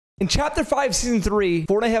In Chapter 5, Season 3,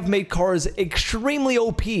 Fortnite have made cars extremely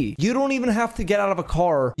OP. You don't even have to get out of a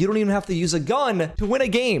car. You don't even have to use a gun to win a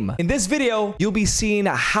game. In this video, you'll be seeing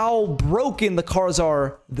how broken the cars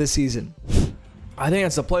are this season. I think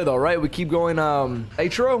that's the play though, right? We keep going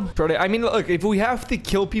Nitro. I mean, look, if we have to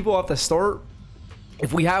kill people at the start,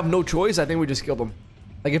 if we have no choice, I think we just kill them.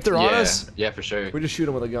 Like if they're on us, yeah, for sure. We just shoot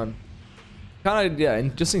them with a gun. Kind of, yeah,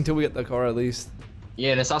 and just until we get the car at least.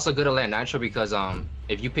 Yeah, and it's also good to land Nitro because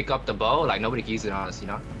if you pick up the bow, like nobody can use it on us, you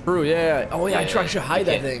know? True, yeah. Oh yeah, I should hide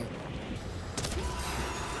that thing.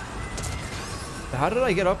 How did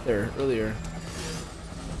I get up there earlier?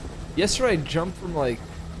 Yesterday I jumped from like...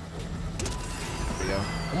 There we go.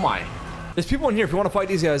 Oh my. There's people in here if you want to fight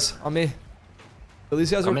these guys. On me. Kill these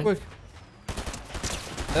guys real quick.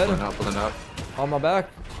 Pulling up. On my back.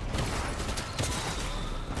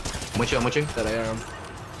 I'm with you. That I am.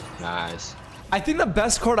 Nice. I think the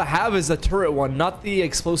best car to have is the turret one, not the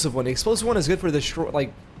explosive one. The explosive one is good for the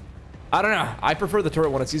like, I don't know. I prefer the turret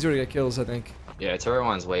one. It's easier to get kills, I think. Yeah, turret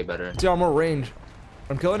one's way better. See, I'm more range.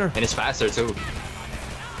 I'm killing her. And it's faster too.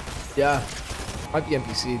 Yeah. Might be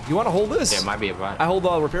NPC. Do you want to hold this? Yeah, it might be a bot. I hold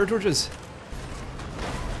repair torches.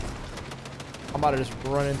 I'm about to just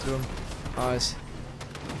run into him. Nice.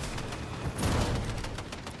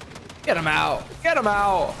 Get him out. Get him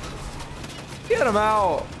out. Get him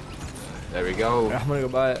out. There we go. I'm gonna go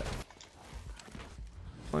buy it.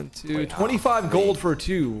 1, 2, 25 gold for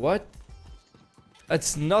 2. What?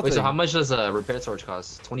 That's nothing. Wait, so how much does a repair torch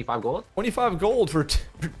cost? 25 gold? 25 gold for 2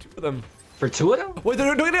 of them. For 2 of them? Wait,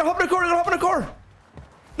 they're gonna hop in a car. They're gonna hop in a car.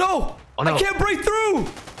 No! Oh, no. I can't break through.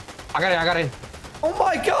 I got it. Oh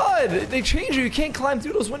my god! They changed you. You can't climb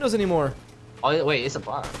through those windows anymore. Oh wait, it's a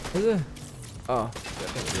bot. Is it? Oh.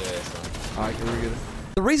 Yeah, Alright, we're good.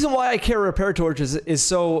 The reason why I carry repair torches is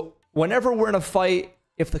so whenever we're in a fight,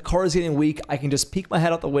 if the car is getting weak, I can just peek my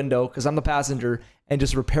head out the window because I'm the passenger and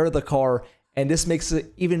just repair the car. And this makes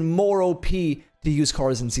it even more OP to use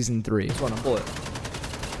cars in Season 3. Just want to pull it.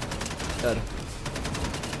 Dead.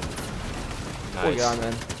 Nice. Poor guy,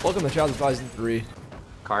 man. Welcome to Chapter 5 Season 3.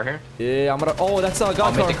 Car here? Yeah, I'm gonna... Oh, that's a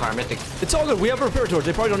god car. Mythic. It's all good. We have a repair torch.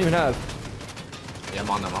 They probably don't even have. Yeah, I'm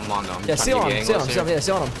on them. Yeah, stay on them. Yeah,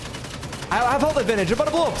 stay on them. I have health advantage. They're about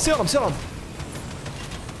to blow up. Stay on them.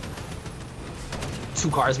 2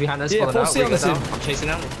 cars behind us. Yeah, full stay on this team. I'm chasing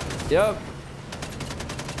them. Yep.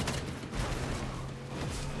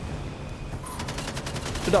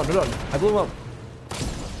 They're done. I blew them up.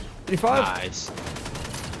 35. Nice.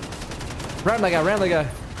 Ram that guy.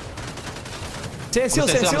 Stand still,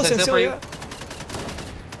 yeah.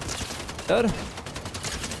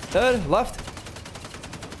 Dead. Left.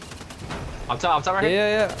 Up top right here?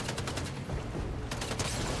 Yeah.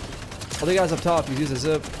 Other guy's up top. He's using a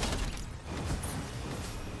zip.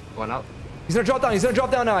 Going up. He's gonna drop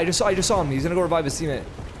down now. I just saw him. He's gonna go revive his teammate.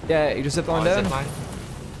 Yeah, he just zipped on down.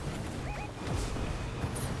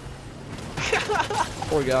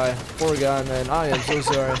 Poor guy, man. I am so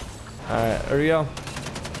sorry. Alright, there we go.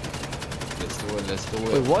 Let's do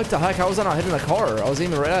it. Wait, what the heck? How was I not hitting the car? I was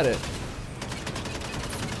aiming right at it.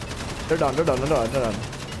 They're done.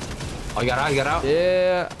 Oh, you got out?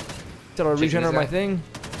 Yeah. Did I regenerate my thing?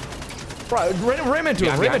 Right, ram into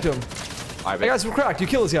him. Alright, That guy's cracked. You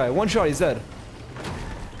kill this guy. One shot, he's dead.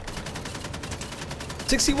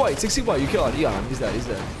 60 white. You kill him. You got him. He's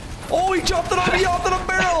dead. Oh, he jumped it on me off the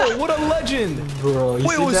barrel. What a legend. Bro,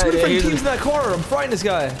 wait, it was 3 different teams in that car. I'm frying this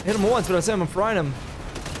guy. Hit him once, but I'm saying I'm frying him.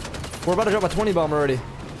 We're about to drop a 20 bomb already.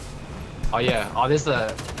 Oh, yeah. Oh, this is the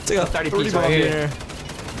 30 piece bomb right here.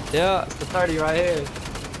 Yeah. It's the 30 right here.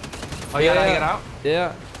 Oh, yeah, I got out?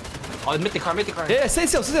 Yeah. Oh, mythic car. Yeah, stay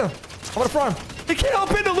still. I'm gonna fry him. He can't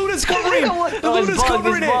hop in. The loot is covering. The loot is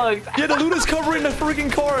covering it. Yeah, the loot is covering the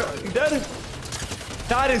freaking car.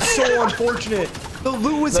 That is so unfortunate. The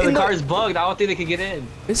loot was in the car is bugged. I don't think they can get in.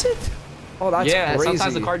 Is it? Oh, that's crazy. crazy.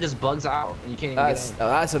 Sometimes the car just bugs out and you can't even get in.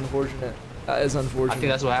 That's unfortunate. That is unfortunate. I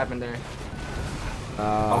think that's what happened there.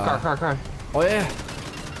 Oh, car. Oh, yeah.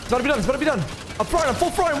 It's about to be done. I'm frying. I'm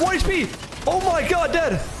full frying. 1 HP. Oh, my God.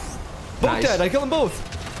 Dead. Both dead. I killed them both.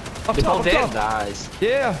 Up top. Nice.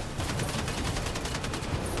 Yeah.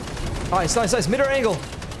 Nice. Mid-air angle.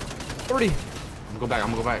 30. I'm gonna go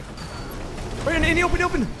back. Right in the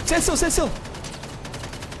open. Stand still.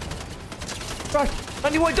 Right.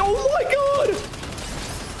 91. Oh my god!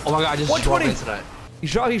 Oh my god, I just dropped into that.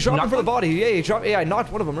 He's dropping for the body. Yeah, I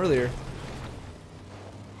knocked one of them earlier.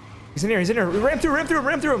 He's in here. Ram through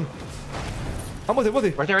him. I'm with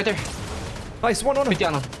it. Right there. Nice, one on him. 50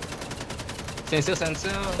 on him. Stand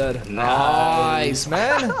still. Dead. Nice,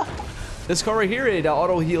 man. This car right here, it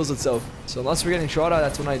auto heals itself. So unless we're getting shot at,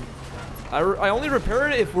 that's when I I only repair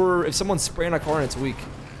it if someone's spraying a car and it's weak.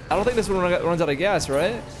 I don't think this one runs out of gas,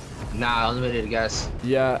 right? Nah, unlimited gas.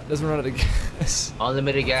 Yeah, it doesn't run out of gas.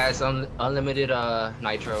 Unlimited gas, unlimited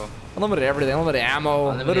nitro. Unlimited everything, unlimited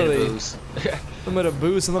ammo, Unlimited literally. boost. Unlimited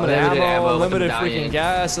boost, unlimited ammo, unlimited freaking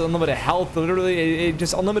gas, unlimited health, literally, it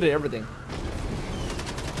just unlimited everything.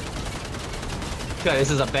 Okay,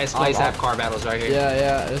 this is the best place to have car battles right here.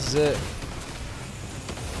 Yeah, this is it.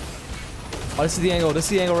 Oh, this is the angle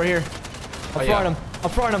right here. I'm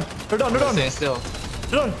frying them. They're done. Stand still.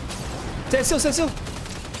 They're done. Stand still.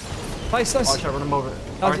 Nice. Oh, try to run him over.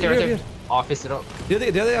 Oh, right there. Oh, fist it up. The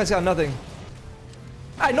other guy's got nothing.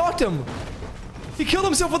 I knocked him. He killed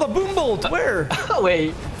himself with a boom bolt. Where?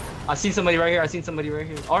 Wait. I see somebody right here.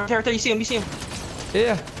 Oh, right there. You see him.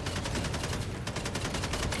 Yeah.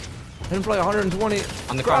 Hit him for like 120.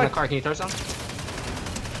 On the car. Can you throw some?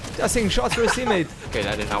 That's taking shots for his teammate. Okay,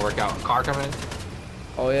 that did not work out. Car coming in.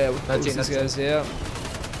 Oh yeah, these guys, yeah.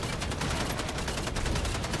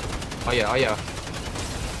 Oh yeah.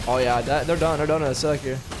 Oh yeah, they're done in a sec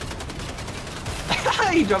here.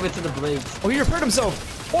 He drove into the blades. Oh, he repaired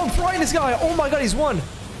himself. Oh, I'm frying this guy. Oh my god, he's won.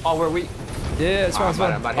 Oh, were we? Yeah, it's fine.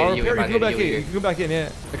 I'm about to hit you. You can go back in, yeah.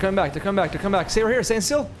 They're coming back. Stay right here, stand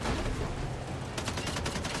still.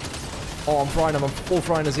 Oh, I'm frying him. I'm full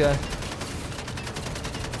frying this guy.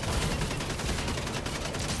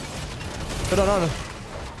 No.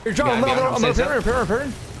 You're driving. I'm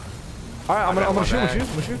repairing. Alright, I'm gonna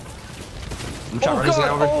shoot.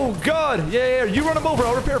 Oh god. Yeah. You run him over.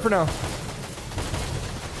 I'll repair for now.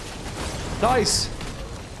 Nice.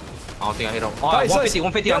 I don't think I hit him. Oh, nice,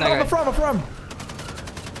 150 on that guy. I'm from.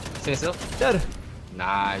 Stand still. Dead.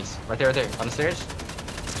 Nice. Right there. On the stairs.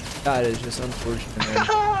 That is just unfortunate,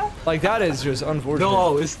 man. Like, that is just unfortunate.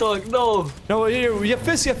 No, it's stuck. No, you have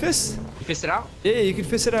fists. You fist it out? Yeah, you can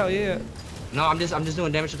fist it out, yeah. No, I'm just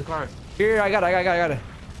doing damage to the car. Here, I got it.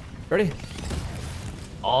 Ready?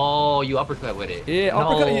 Oh, you uppercut with it. Yeah,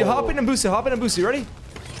 uppercut. You hop in and boost it. Ready?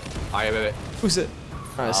 Alright, wait. Boost it.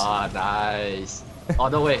 Nice. Ah, nice. Oh,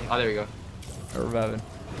 no way. Oh, there we go. We're reviving.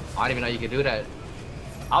 I didn't even know you could do that.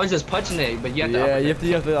 I was just punching it, but you have to uppercut. uppercut.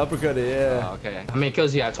 you have to uppercut it, yeah. Oh, okay. How many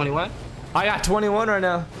kills you have? 21? I got 21 right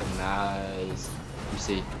now. Nice. Let me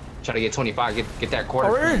see. Try to get 25. Get that quarter.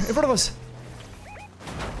 Oh, right here, in front of us.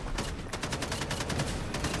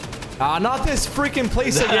 Ah, not this freaking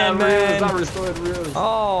place again, man. It's not restored, really.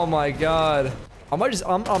 Oh my god. I'm just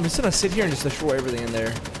gonna sit here and just destroy everything in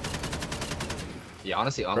there. Yeah,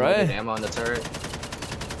 honestly, unloaded ammo on the turret.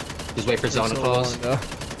 Just wait for zone to close.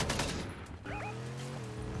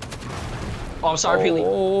 Oh, I'm sorry, Peely.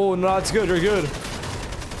 Oh, no, it's good. You're good.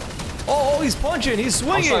 Oh, he's punching. He's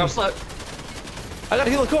swinging. I'm stuck. I gotta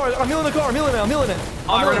heal the car. I'm healing the car. I'm healing it.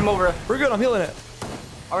 Oh, I ran him over. We're good. I'm healing it.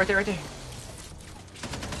 Oh, right there.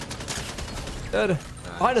 Dead.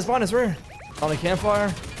 Nice. Behind us, right here. On a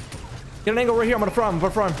campfire. Get an angle right here. I'm gonna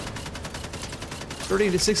front.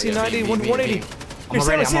 30 to 60, 90, 180. I'm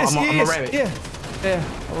a rabbit. Yeah,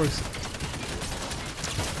 that works.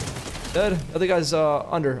 Dead. The other guy's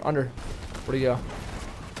under. Where'd he go?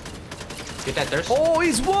 Get that thirst. Oh,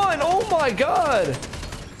 he's won! Oh my god!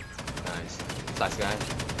 Nice. Last guy.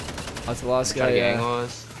 That's the last guy, yeah.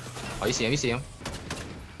 Angles. Oh, you see him.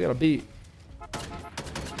 We got a beat.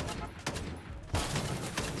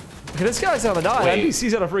 Okay, this guy's gonna die.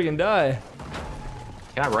 NPC's gonna freaking die.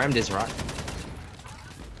 Can I ram this rock?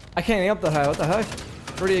 I can't aim up that high. What the heck?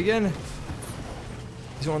 Ready again?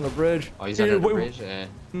 He's on the bridge. Oh, he's under the bridge? Yeah.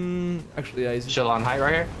 Actually, yeah, he's chill on height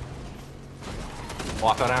right here.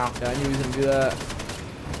 Walk on out. Yeah, I knew he was gonna do that.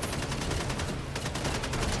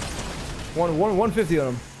 150 on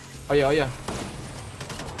him. Oh yeah.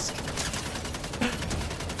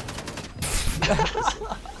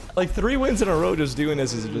 Like 3 wins in a row just doing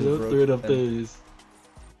this is just broken.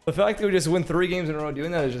 The fact that we just win 3 games in a row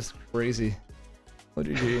doing that is just crazy. Oh,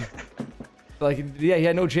 GG. Like, yeah, he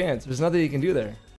had no chance. There's nothing he can do there.